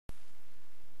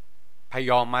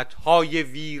پیامدهای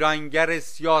ویرانگر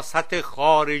سیاست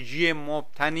خارجی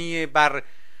مبتنی بر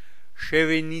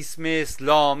شووینیسم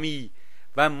اسلامی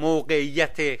و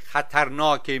موقعیت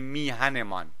خطرناک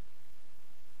میهنمان.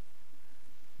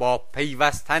 با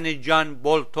پیوستن جان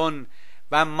بولتون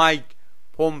و مایک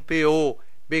پومپئو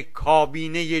به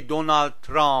کابینه دونالد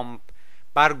ترامپ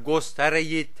بر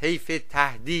گستره طیف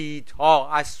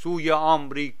تهدیدها از سوی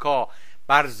آمریکا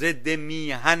بر ضد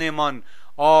میهنمان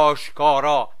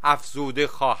آشکارا افزوده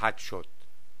خواهد شد.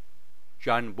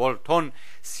 جان بولتون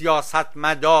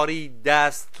سیاستمداری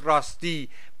دست راستی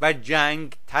و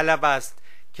جنگ طلب است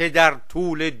که در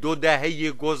طول 2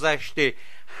 دهه گذشته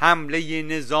حمله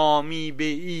نظامی به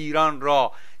ایران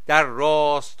را در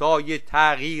راستای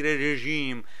تغییر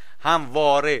رژیم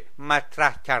همواره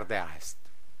مطرح کرده است.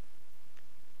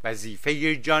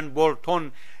 وظیفه جان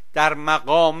بولتون در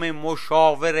مقام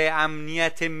مشاور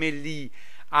امنیت ملی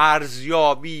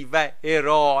ارزیابی و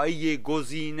ارائه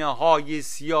گزینه‌های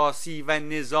سیاسی و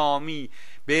نظامی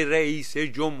به رئیس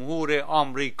جمهور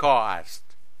آمریکا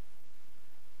است.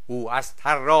 او از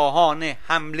طراحان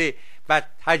حمله و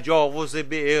تجاوز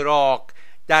به عراق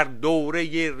در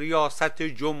دوره ریاست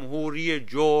جمهوری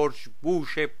جورج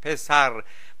بوش پسر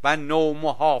و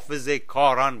نومحافظه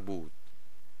کاران بود.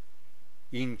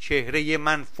 این چهره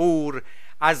منفور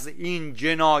از این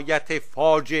جنایت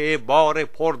فاجعه بار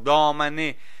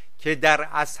پردامنه که در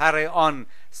اثر آن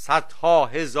صدها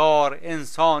هزار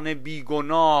انسان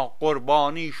بیگناه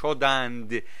قربانی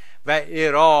شدند و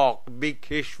عراق به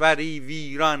کشوری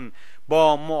ویران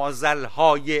با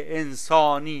معضلهای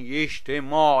انسانی،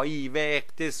 اجتماعی و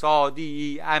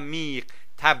اقتصادی عمیق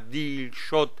تبدیل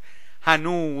شد،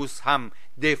 هنوز هم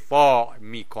دفاع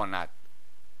می کند.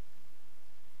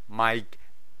 مایک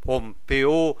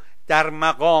پومپئو در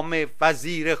مقام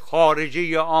وزیر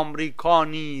خارجه آمریکا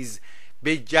نیز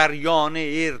به جریان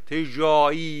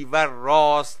ارتجاعی و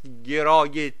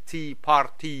راستگرای تی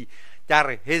پارتی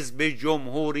در حزب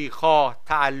جمهوری خواه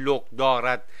تعلق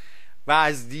دارد و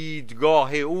از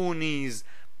دیدگاه او نیز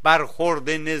برخورد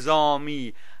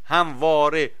نظامی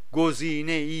همواره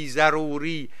گزینه‌ای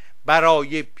ضروری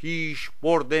برای پیش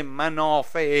برد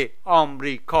منافع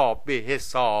آمریکا به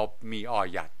حساب می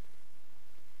آید.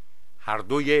 هر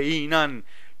دوی اینان،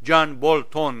 جان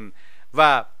بولتون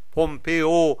و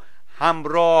پومپئو،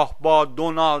 همراه با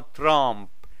دونالد ترامپ،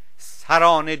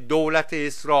 سران دولت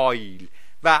اسرائیل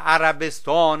و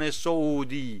عربستان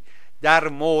سعودی در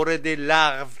مورد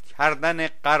لغو کردن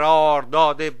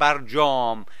قرارداد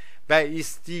برجام و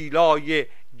استیلای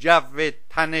جو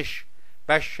تنش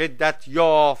و شدت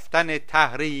یافتن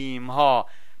تحریم‌ها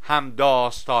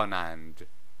همداستانند.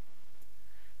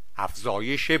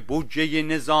 افزایش بودجه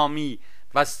نظامی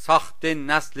و ساخت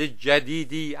نسل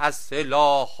جدیدی از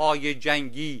سلاح‌های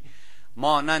جنگی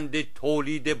مانند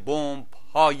تولید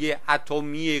بمب‌های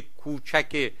اتمی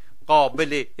کوچک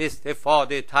قابل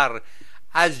استفاده تر،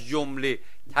 از جمله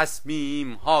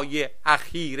تصمیم‌های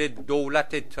اخیر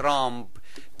دولت ترامپ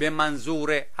به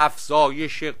منظور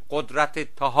افزایش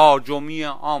قدرت تهاجمی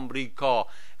آمریکا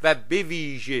و به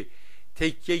ویژه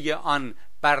تکیه آن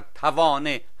بر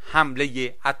توان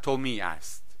حمله اتمی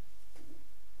است.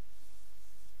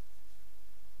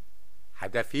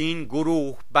 هدف این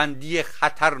گروه بندی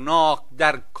خطرناک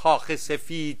در کاخ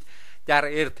سفید در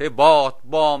ارتباط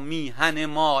با میهن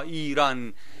ما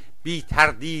ایران بی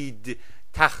تردید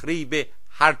تخریب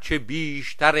هرچه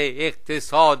بیشتر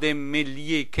اقتصاد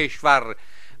ملی کشور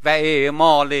و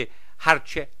اعمال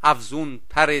هرچه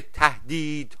افزونتر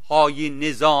تهدیدهای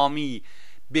نظامی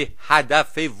به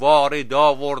هدف وارد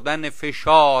آوردن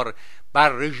فشار بر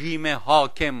رژیم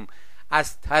حاکم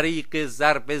از طریق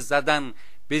ضربه زدن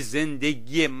به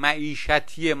زندگی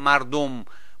معیشتی مردم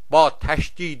با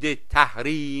تشدید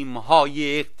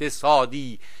تحریم‌های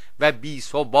اقتصادی و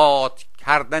بی‌ثبات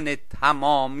کردن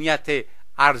تمامیت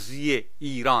ارضی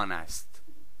ایران است.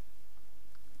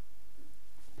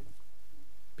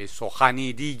 به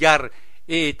سخنی دیگر،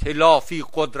 ائتلافی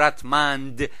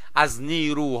قدرتمند از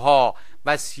نیروها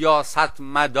و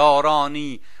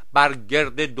سیاستمدارانی بر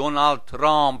گرد دونالد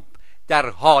ترامپ در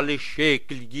حال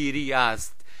شکل گیری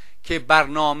است که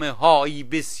برنامه‌هایی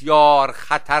بسیار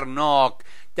خطرناک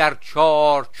در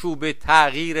چارچوب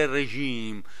تغییر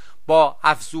رژیم با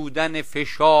افزودن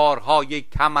فشارهای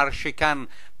کمرشکن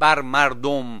بر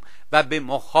مردم و به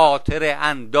مخاطره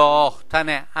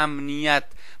انداختن امنیت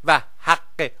و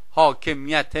حق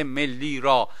حاکمیت ملی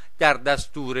را در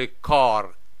دستور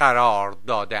کار قرار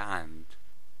داده اند.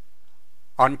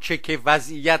 آنچه که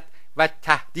وضعیت و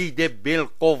تهدید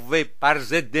بالقوه بر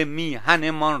ضد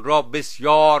میهنمان را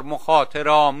بسیار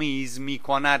مخاطره‌آمیز می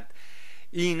کند،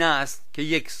 این است که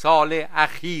یک سال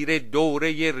اخیر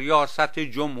دوره ریاست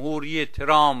جمهوری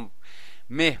ترامپ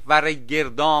محور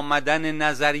گرد آمدن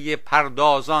نظریه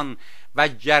پردازان و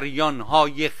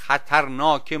جریان‌های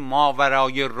خطرناک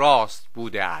ماورای راست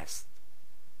بوده است.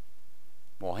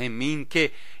 مهم این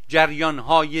که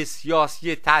جریان‌های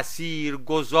سیاسی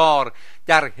تأثیرگذار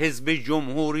در حزب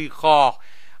جمهوری خواه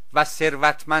و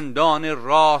ثروتمندان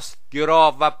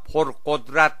راستگرا و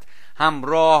پرقدرت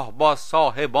همراه با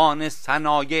صاحبان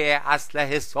صنایع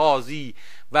اسلحه سازی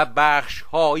و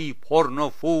بخش‌هایی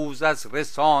پرنفوذ از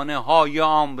رسانه‌های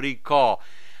آمریکا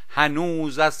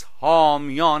هنوز از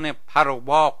حامیان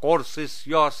پروا قرص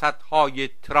سیاست‌های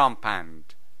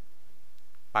ترامپند.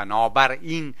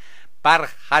 بنابراین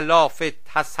برخلاف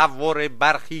تصور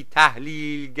برخی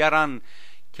تحلیلگران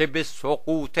که به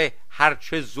سقوط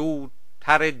هرچه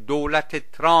زودتر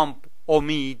دولت ترامپ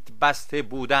امید بسته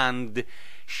بودند،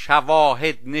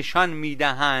 شواهد نشان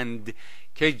می‌دهند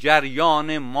که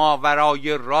جریان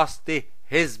ماورای راست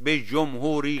حزب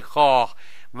جمهوری خواه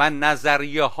و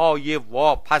نظریه‌های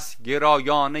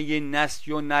واپسگرایانه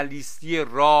ناسیونالیستی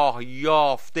راه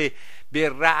یافته به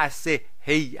رأس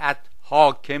هیئت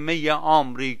حاکمه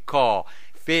آمریکا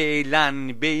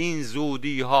فعلاً به این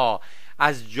زودی‌ها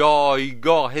از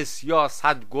جایگاه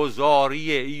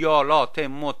سیاستگذاری ایالات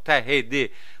متحده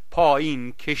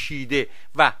پایین کشیده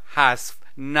و حذف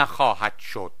نخواهد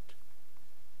شد.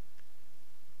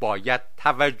 باید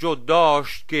توجه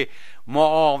داشت که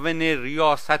معاون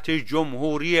ریاست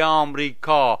جمهوری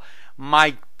آمریکا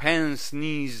مایک پنس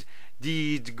نیز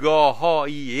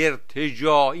دیدگاه‌های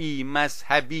ارتجاعی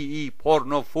مذهبی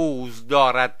پرنفوذ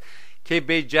دارد که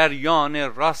به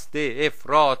جریان راست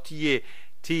افراطی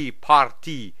تی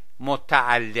پارتی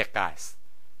متعلق است.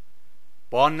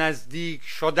 با نزدیک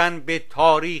شدن به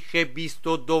تاریخ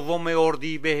 22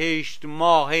 اردیبهشت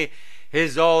ماه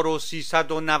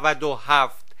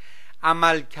 1397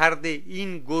 عملکرد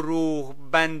این گروه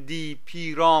بندی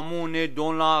پیرامون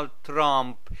دونالد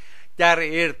ترامپ در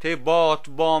ارتباط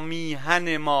با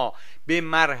میهن ما به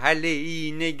مرحله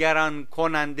ای نگران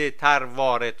کننده تر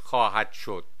وارد خواهد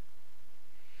شد.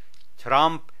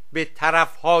 ترامپ به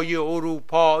طرفهای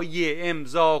اروپایی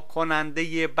امضا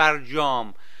کننده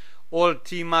برجام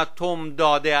اولتیماتوم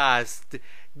داده است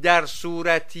در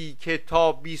صورتی که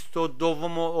تا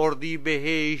 22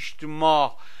 اردیبهشت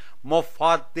ماه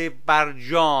مفاد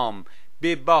برجام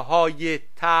به بهای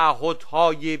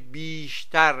تعهدهای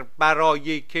بیشتر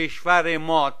برای کشور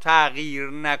ما تغییر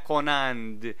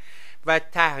نکنند و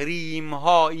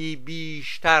تحریم‌هایی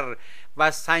بیشتر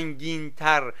و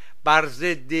سنگین‌تر بر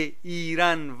ضد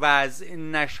ایران وضع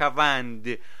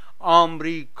نشوند،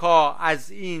 آمریکا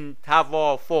از این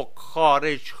توافق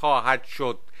خارج خواهد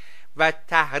شد و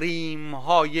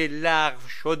تحریم‌های لغو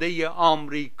شده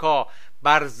آمریکا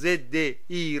بر ضد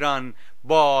ایران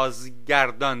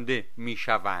بازگردانده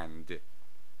می‌شوند.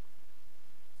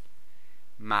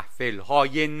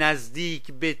 محفل‌های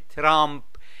نزدیک به ترامپ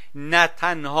نه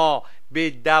تنها به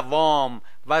دوام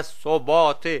و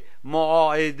ثبات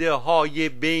معاهده‌های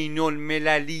بین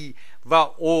المللی و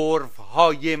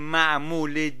عرف‌های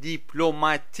معمول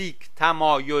دیپلماتیک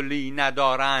تمایلی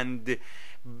ندارند،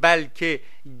 بلکه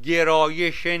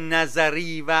گرایش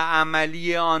نظری و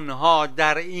عملی آنها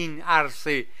در این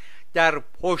عرصه در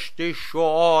پشت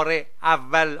شعار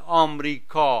اول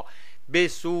آمریکا به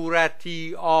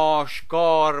صورتی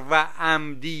آشکار و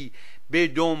عمدی به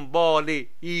دنبال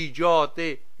ایجاد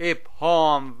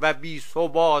ابهام و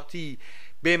بی‌ثباتی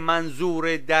به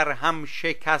منظور در هم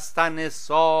شکستن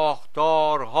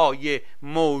ساختارهای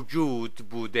موجود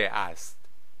بوده است.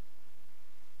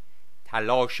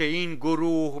 تلاش این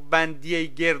گروه بندی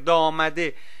گرد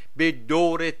آمده به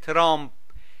دور ترامپ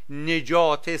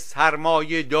نجات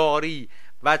سرمایه‌داری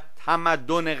و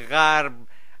تمدن غرب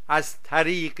از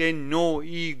طریق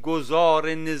نوعی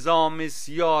گذار نظام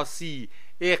سیاسی،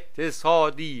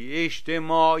 اقتصادی،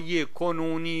 اجتماعی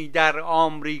کنونی در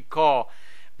آمریکا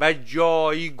و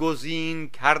جایگزین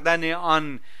کردن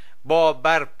آن با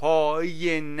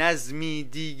برپایی نظمی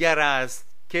دیگر است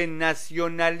که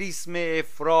ناسیونالیسم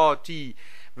افراطی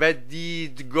و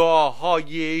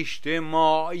دیدگاه‌های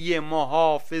اجتماعی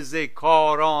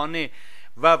محافظه‌کارانه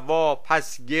و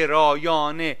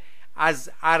واپسگرایانه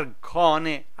از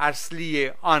ارکان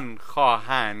اصلی آن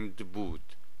خواهند بود.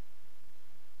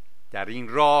 در این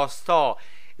راستا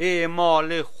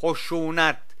اعمال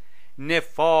خشونت،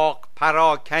 نفاق،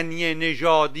 پراکنی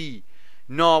نژادی،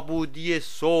 نابودی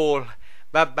صلح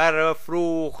و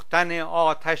برافروختن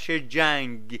آتش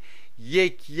جنگ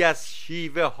یکی از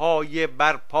شیوه های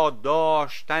برپا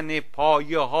داشتن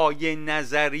پایه های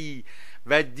نظری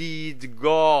و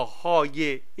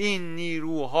دیدگاه‌های این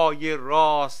نیروهای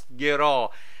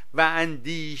راستگرا و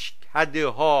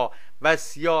اندیشکده‌ها و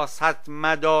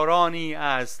سیاستمدارانی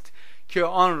است که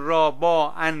آن را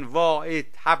با انواع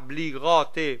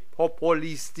تبلیغات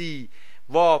پوپولیستی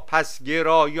و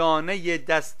پسگرایانه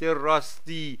دست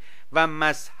راستی و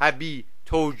مذهبی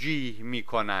توجیه می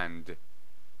کنند.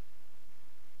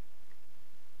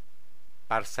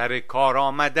 بر سر کار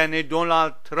آمدن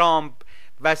دونالد ترامپ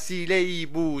وسیله ای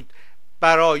بود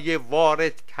برای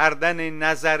وارد کردن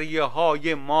نظریه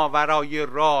های ماورای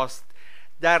راست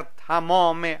در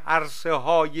تمام عرصه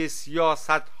های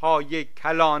سیاست های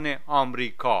کلان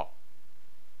آمریکا.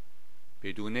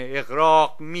 بدون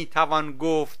اغراق می توان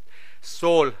گفت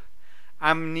صلح،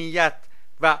 امنیت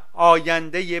و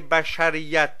آینده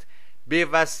بشریت به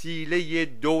وسیله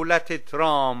دولت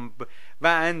ترامپ و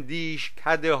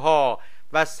اندیشکده‌ها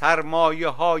و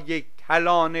سرمایه‌های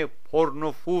کلان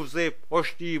پرنفوذ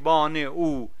پشتیبان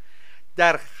او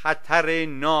در خطر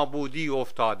نابودی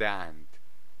افتاده‌اند.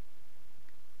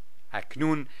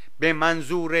 اکنون به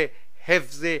منظور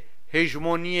حفظ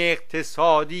هژمونی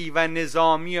اقتصادی و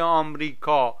نظامی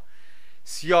آمریکا،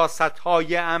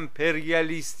 سیاست‌های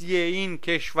امپریالیستی این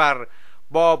کشور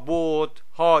با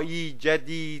بعدهایی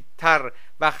جدیدتر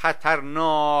و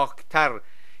خطرناکتر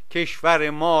کشور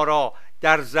ما را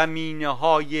در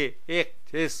زمینه‌های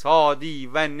اقتصادی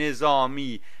و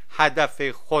نظامی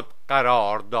هدف خود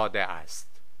قرار داده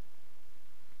است.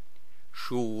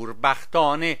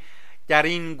 شوربختانه در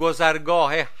این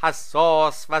گذرگاه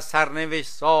حساس و سرنوشت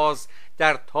ساز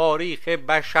در تاریخ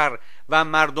بشر و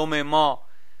مردم ما،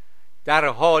 در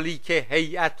حالی که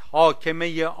هیئت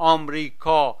حاکمه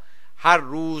آمریکا هر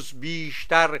روز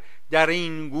بیشتر در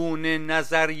این گونه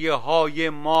نظریه های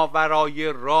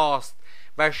ماورای راست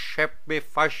و شبه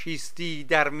فاشیستی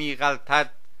در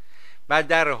میغلطد و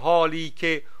در حالی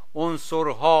که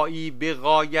عنصرهایی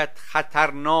بغایت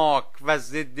خطرناک و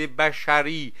ضد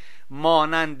بشری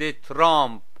مانند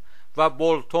ترامپ و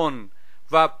بولتون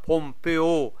و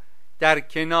پومپئو در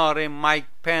کنار مایک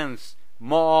پنس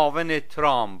معاون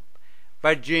ترامپ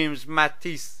و جیمز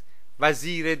ماتیس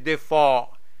وزیر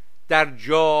دفاع در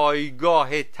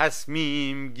جایگاه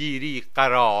تصمیم گیری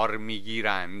قرار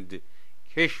میگیرند،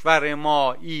 کشور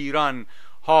ما ایران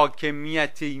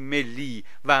حاکمیتی ملی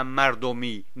و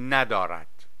مردمی ندارد.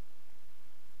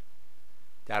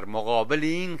 در مقابل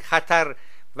این خطر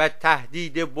و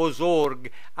تهدید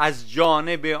بزرگ از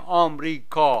جانب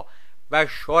آمریکا و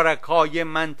شرکای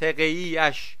منطقه‌ای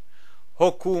اش،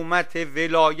 حکومت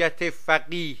ولایت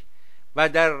فقیه و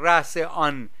در رأس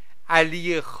آن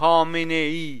علی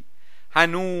خامنه‌ای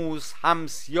هنوز هم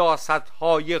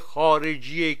سیاست‌های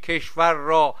خارجی کشور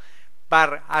را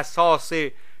بر اساس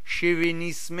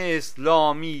شووینیسم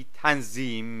اسلامی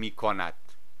تنظیم می‌کند.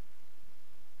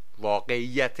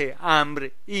 واقعیت امر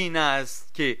این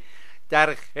است که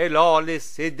در خلال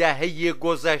 3 دهه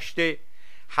گذشته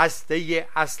هسته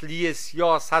اصلی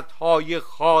سیاست‌های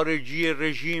خارجی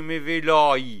رژیم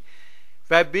ولایی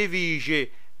و به ویژه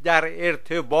در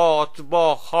ارتباط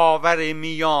با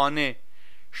خاورمیانه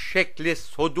شکل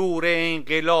صدور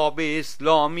انقلاب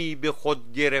اسلامی به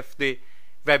خود گرفته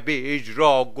و به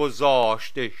اجرا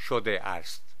گذاشته شده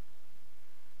است.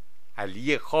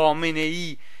 علی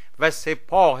خامنه‌ای و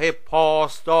سپاه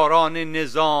پاسداران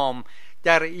نظام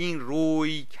در این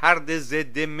رویکرد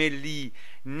ضد ملی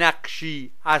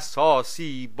نقشی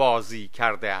اساسی بازی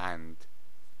کرده اند.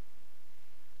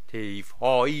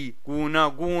 طیف‌هایی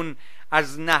گوناگون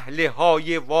از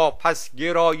نهله‌های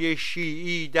واپسگرای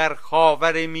شیعی در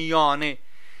خاورمیانه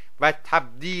و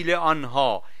تبدیل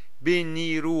آنها به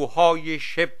نیروهای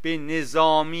شبه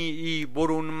نظامی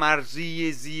برون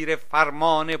مرزی زیر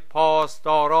فرمان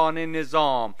پاسداران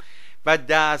نظام و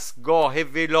دستگاه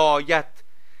ولایت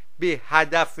به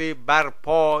هدف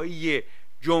برپایی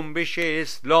جنبش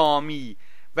اسلامی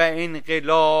و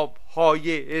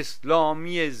انقلاب‌های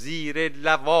اسلامی زیر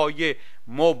لوای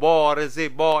مبارزه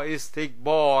با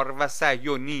استکبار و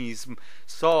صهیونیسم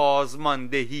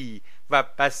سازماندهی و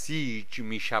بسیج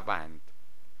می‌شوند.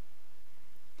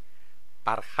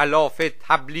 برخلاف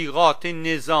تبلیغات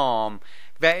نظام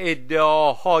و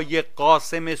ادعاهای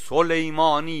قاسم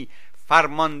سلیمانی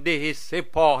فرمانده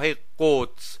سپاه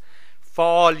قدس،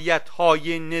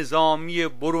 فعالیت‌های نظامی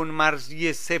برون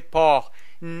مرزی سپاه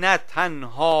نه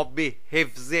تنها به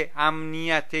حفظ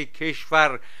امنیت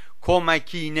کشور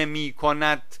کمکی نمی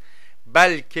کند،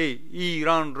 بلکه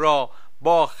ایران را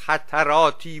با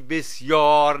خطراتی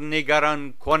بسیار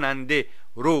نگران کننده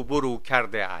روبرو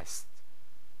کرده است.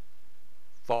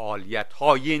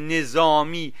 فعالیت‌های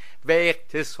نظامی و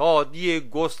اقتصادی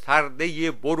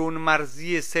گسترده برون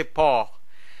مرزی سپاه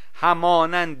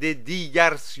همانند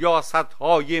دیگر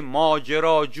سیاستهای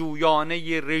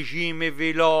ماجراجویانه رژیم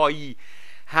ولایی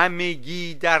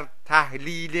همگی در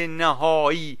تحلیل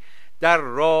نهایی در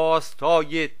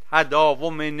راستای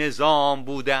تداوم نظام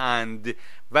بوده اند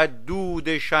و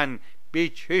دودشان به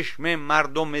چشم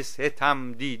مردم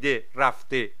ستم دیده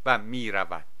رفته و می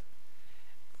رود.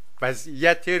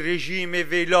 وضعیت رژیم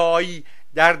ولایی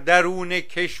در درون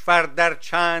کشور در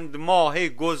چند ماه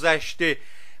گذشته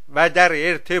و در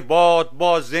ارتباط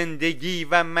با زندگی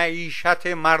و معیشت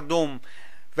مردم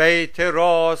و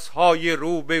اعتراضهای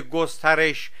رو به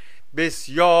گسترش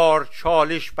بسیار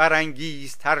چالش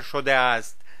برانگیزتر شده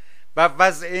است و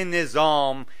وضع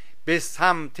نظام به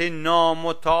سمت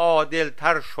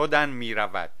نامتعادلتر شدن می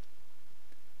رود.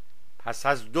 پس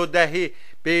از 2 دهه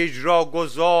به اجرا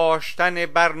گذاشتن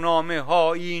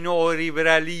برنامه‌های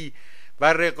نئولیبرالی و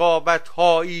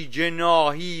رقابت‌های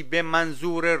جناحی به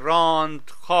منظور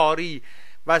راندخواری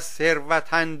و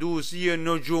ثروت‌اندوزی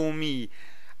نجومی،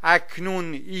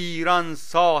 اکنون ایران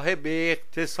صاحب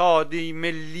اقتصادی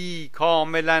ملی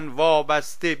کاملا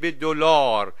وابسته به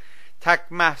دلار، تک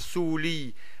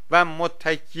محصولی و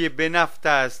متکی به نفت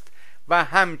است و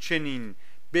همچنین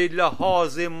به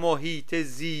لحاظ محیط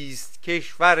زیست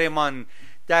کشورمان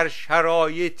در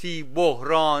شرایطی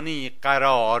بحرانی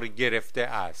قرار گرفته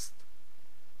است.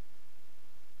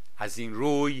 از این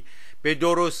روی به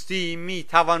درستی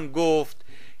میتوان گفت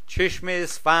چشم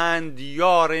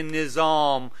اسفندیار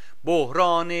نظام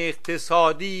بحران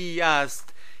اقتصادی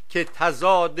است که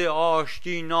تضاد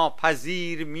آشتی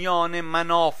ناپذیر میان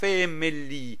منافع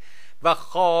ملی و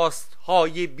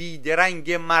خواستهای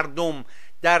بیدرنگ مردم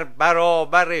در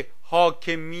برابر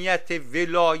حاکمیت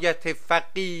ولایت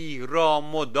فقیه را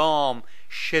مدام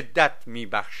شدت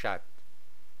میبخشد.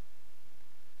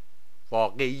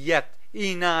 واقعیت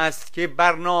این است که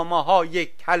برنامه‌های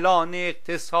کلان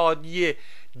اقتصادی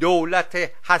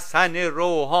دولت حسن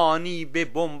روحانی به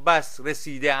بنبست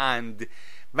رسیده اند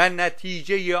و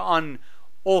نتیجه آن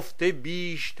افت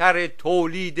بیشتر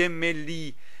تولید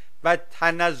ملی و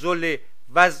تنزل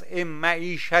وضع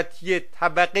معیشتی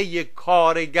طبقه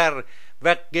کارگر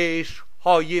و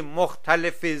قشرهای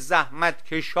مختلف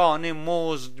زحمتکشان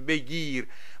مزد بگیر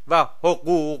و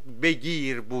حقوق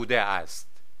بگیر بوده است.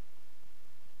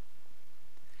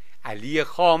 علی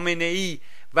خامنه‌ای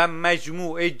و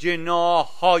مجموع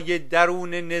جناح‌های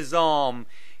درون نظام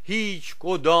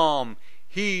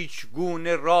هیچ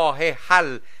گونه راه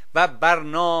حل و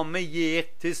برنامه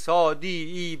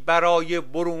اقتصادی برای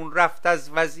برون رفت از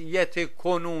وضعیت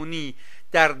کنونی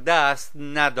در دست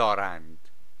ندارند.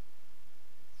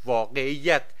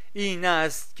 واقعیت این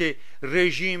است که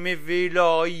رژیم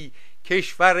ولایی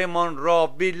کشورمان را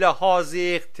به لحاظ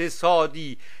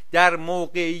اقتصادی در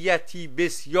موقعیتی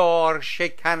بسیار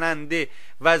شکننده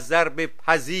و ضربه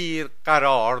پذیر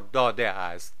قرار داده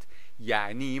است،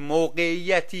 یعنی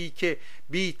موقعیتی که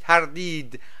بی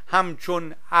تردید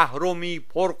همچون اهرمی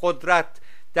پرقدرت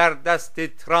در دست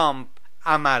ترامپ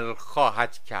عمل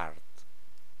خواهد کرد.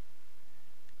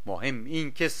 مهم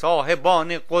این که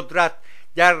صاحبان قدرت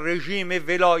در رژیم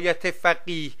ولایت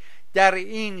فقیه در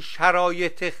این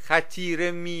شرایط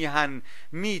خطیر میهن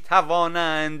می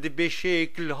توانند به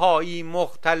شکل‌های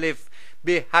مختلف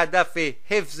به هدف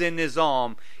حفظ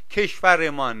نظام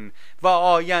کشورمان و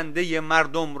آینده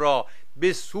مردم را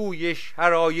به سوی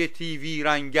شرایطی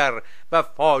ویرانگر و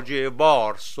فاجعه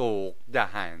بار سوق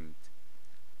دهند.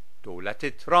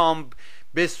 دولت ترامپ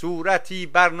به صورتی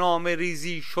برنامه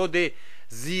ریزی شده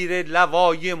زیر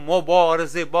لوای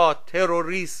مبارزه با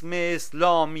تروریسم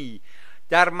اسلامی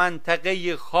در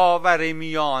منطقه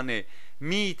خاورمیانه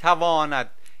می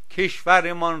تواند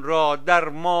کشورمان را در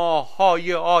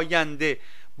ماه‌های آینده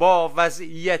با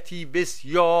وضعیتی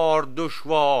بسیار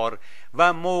دشوار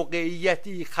و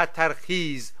موقعیتی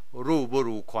خطرخیز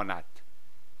روبرو کند.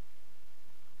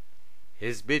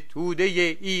 حزب توده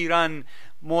ایران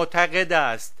معتقد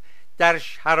است در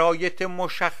شرایط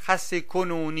مشخص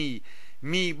کنونی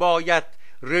می باید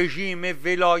رژیم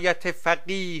ولایت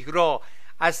فقیه را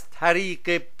از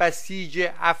طریق بسیج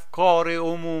افکار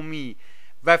عمومی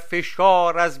و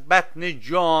فشار از بطن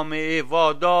جامعه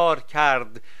وادار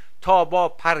کرد تا با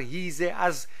پرهیز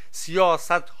از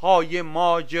سیاستهای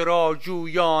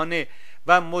ماجراجویانه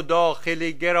و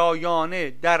مداخله گرایانه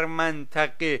در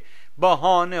منطقه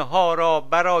بهانه ها را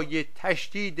برای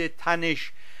تشدید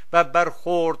تنش و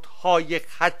برخوردهای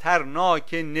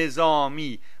خطرناک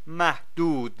نظامی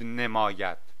محدود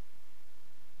نماید.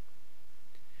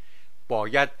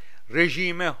 باید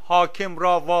رژیم حاکم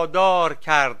را وادار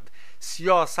کرد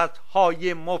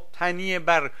سیاستهای مبتنی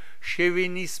بر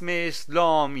شووینیسم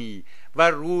اسلامی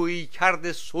و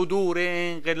رویکرد صدور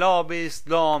انقلاب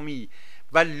اسلامی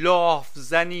و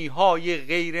لافزنی‌های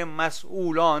غیر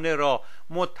مسئولانه را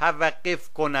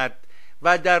متوقف کند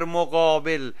و در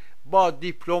مقابل با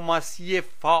دیپلماسی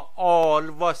فعال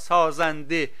و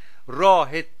سازنده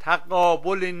راه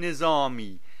تقابل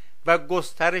نظامی و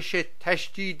گسترش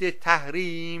تشدید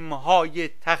تحریم‌های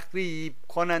تخریب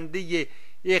کننده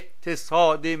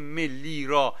اقتصاد ملی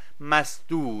را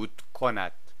مسدود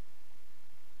کند.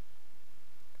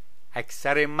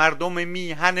 اکثر مردم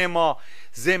میهن ما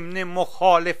ضمن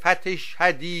مخالفت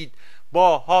شدید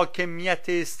با حاکمیت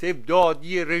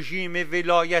استبدادی رژیم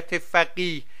ولایت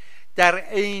فقیه در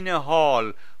عین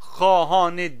حال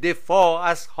خواهان دفاع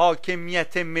از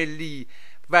حاکمیت ملی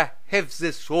و حفظ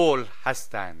صلح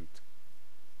هستند.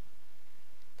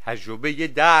 تجربه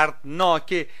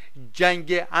دردناک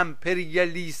جنگ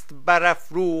امپریالیست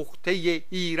برافروخته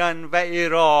ایران و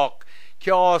عراق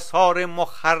که آثار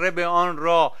مخرب آن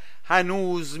را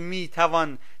هنوز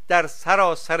میتوان در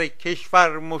سراسر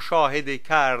کشور مشاهده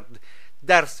کرد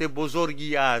درس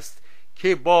بزرگی است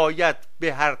که باید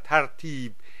به هر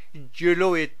ترتیب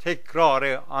جلو تکرار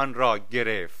آن را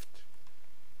گرفت.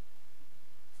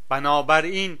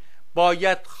 بنابراین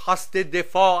باید خواست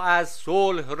دفاع از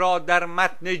صلح را در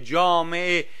متن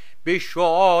جامعه به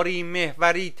شعاری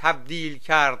محوری تبدیل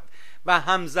کرد و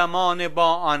همزمان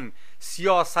با آن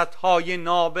سیاستهای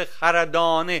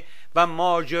نابخردانه و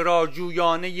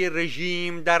ماجراجویانه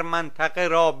رژیم در منطقه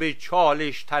را به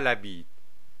چالش طلبید.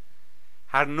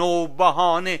 هر نوع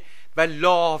بهانه و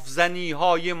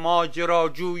لافزنی‌های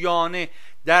ماجراجویانه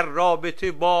در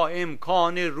رابطه با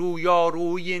امکان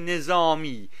رویارویی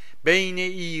نظامی بین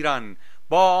ایران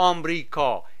با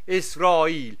آمریکا،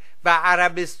 اسرائیل و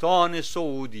عربستان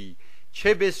سعودی،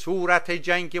 چه به صورت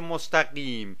جنگ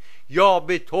مستقیم یا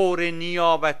به طور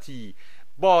نیابتی،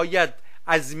 باید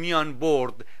از میان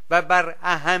برد و بر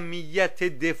اهمیت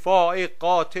دفاع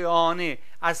قاطعانه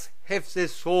از حفظ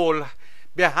صلح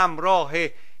به همراه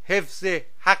حفظ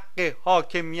حق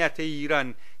حاکمیت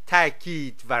ایران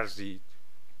تأکید ورزید.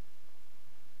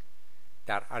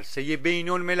 در عرصه بین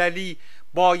المللی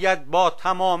باید با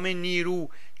تمام نیرو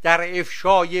در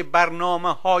افشای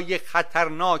برنامه‌های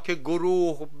خطرناک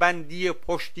گروه بندی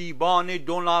پشتیبان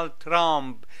دونالد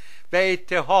ترامپ و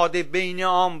اتحاد بین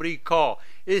آمریکا،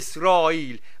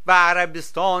 اسرائیل و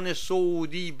عربستان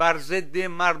سعودی بر ضد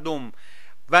مردم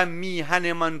و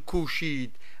میهن من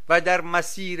کوشید و در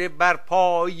مسیر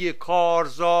برپایی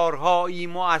کارزارهایی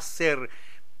مؤثر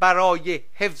برای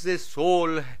حفظ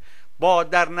صلح با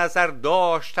در نظر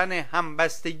داشتن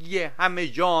همبستگی همه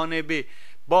جانبه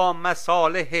با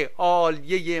مصالح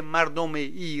عالیه مردم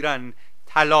ایران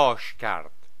تلاش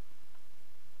کرد.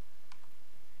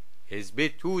 حزب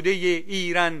توده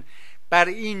ایران بر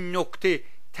این نکته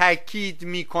تأکید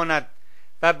می کند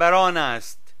و بر آن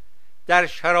است در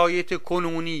شرایط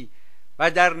کنونی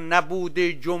و در نبود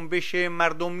جنبش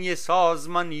مردمی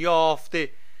سازمان یافته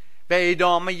و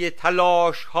ادامه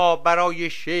تلاش ها برای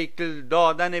شکل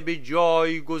دادن به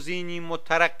جایگزینی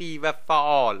مترقی و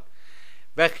فعال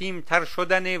و خیمتر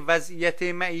شدن وضعیت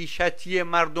معیشتی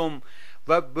مردم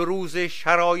و بروز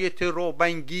شرایط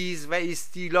رعب‌انگیز و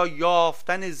استیلا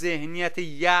یافتن ذهنیت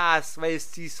یأس و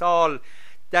استیصال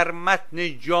در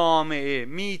متن جامعه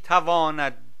می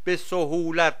تواند به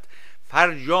سهولت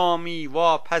فرجامی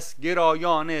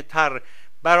واپسگرایانه تر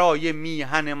برای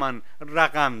میهن من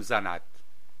رقم زند.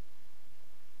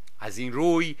 از این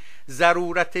روی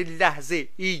ضرورت لحظه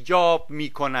ایجاب می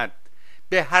کند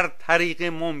به هر طریق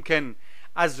ممکن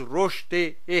از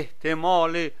رشد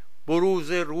احتمال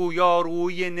بروز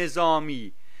رویارویی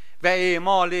نظامی و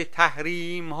اعمال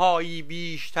تحریم‌هایی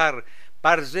بیشتر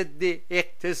بر ضد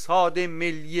اقتصاد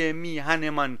ملی میهن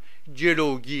من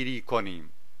جلوگیری کنیم.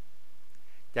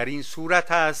 در این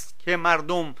صورت است که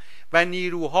مردم و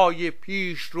نیروهای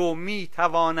پیشرو می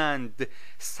توانند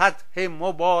سطح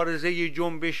مبارزه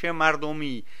جنبش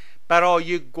مردمی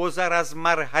برای گذر از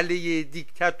مرحله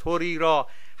دیکتاتوری را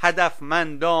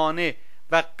هدفمندانه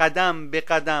و قدم به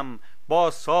قدم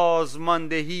با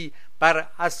سازماندهی بر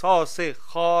اساس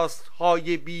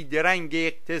خواستهای بیدرنگ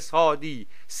اقتصادی،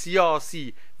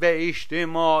 سیاسی و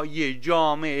اجتماعی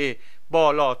جامعه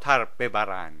بالاتر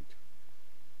ببرند.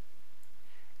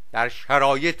 در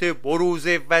شرایط بروز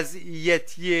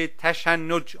وضعیتی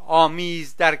تشنج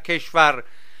آمیز در کشور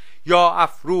یا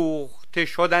افروخته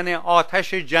شدن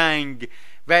آتش جنگ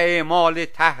و اعمال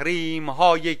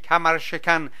تحریم‌های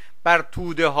کمرشکن بر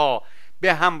توده ها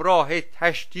به همراه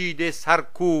تشدید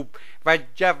سرکوب و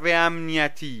جو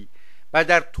امنیتی و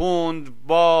در تند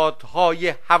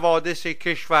بادهای حوادث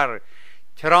کشور،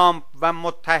 ترامپ و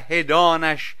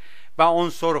متحدانش و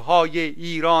عنصرهای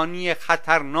ایرانی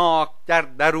خطرناک در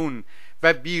درون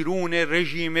و بیرون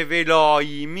رژیم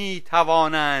ولایی می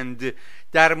توانند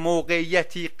در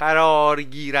موقعیتی قرار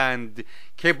گیرند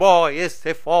که با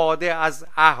استفاده از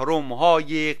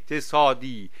اهرم‌های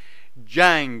اقتصادی،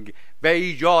 جنگ و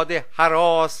ایجاد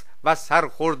هراس و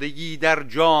سرخوردگی در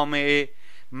جامعه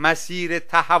مسیر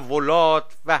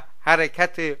تحولات و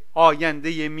حرکت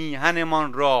آینده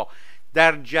میهنمان را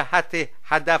در جهت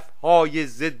هدفهای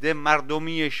ضد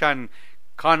مردمیشان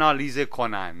کانالیزه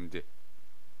کنند.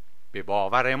 به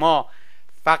باور ما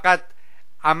فقط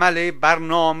عمل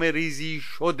برنامه ریزی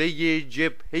شده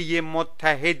جبهه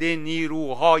متحد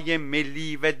نیروهای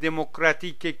ملی و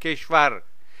دموکراتیک کشور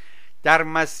در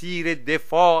مسیر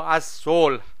دفاع از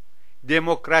صلح،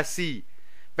 دموکراسی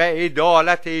و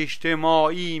عدالت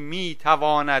اجتماعی می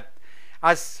تواند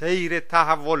از سیر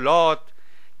تحولات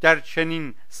در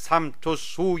چنین سمت و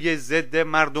سوی ضد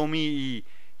مردمی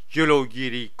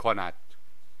جلوگیری کند.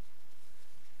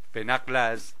 به نقل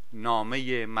از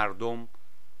نامه مردم،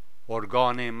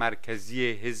 ارگان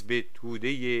مرکزی حزب توده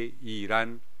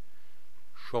ایران،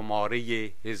 شماره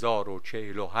 1048،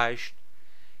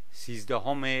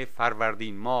 13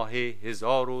 فروردین ماه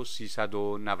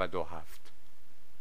 1397.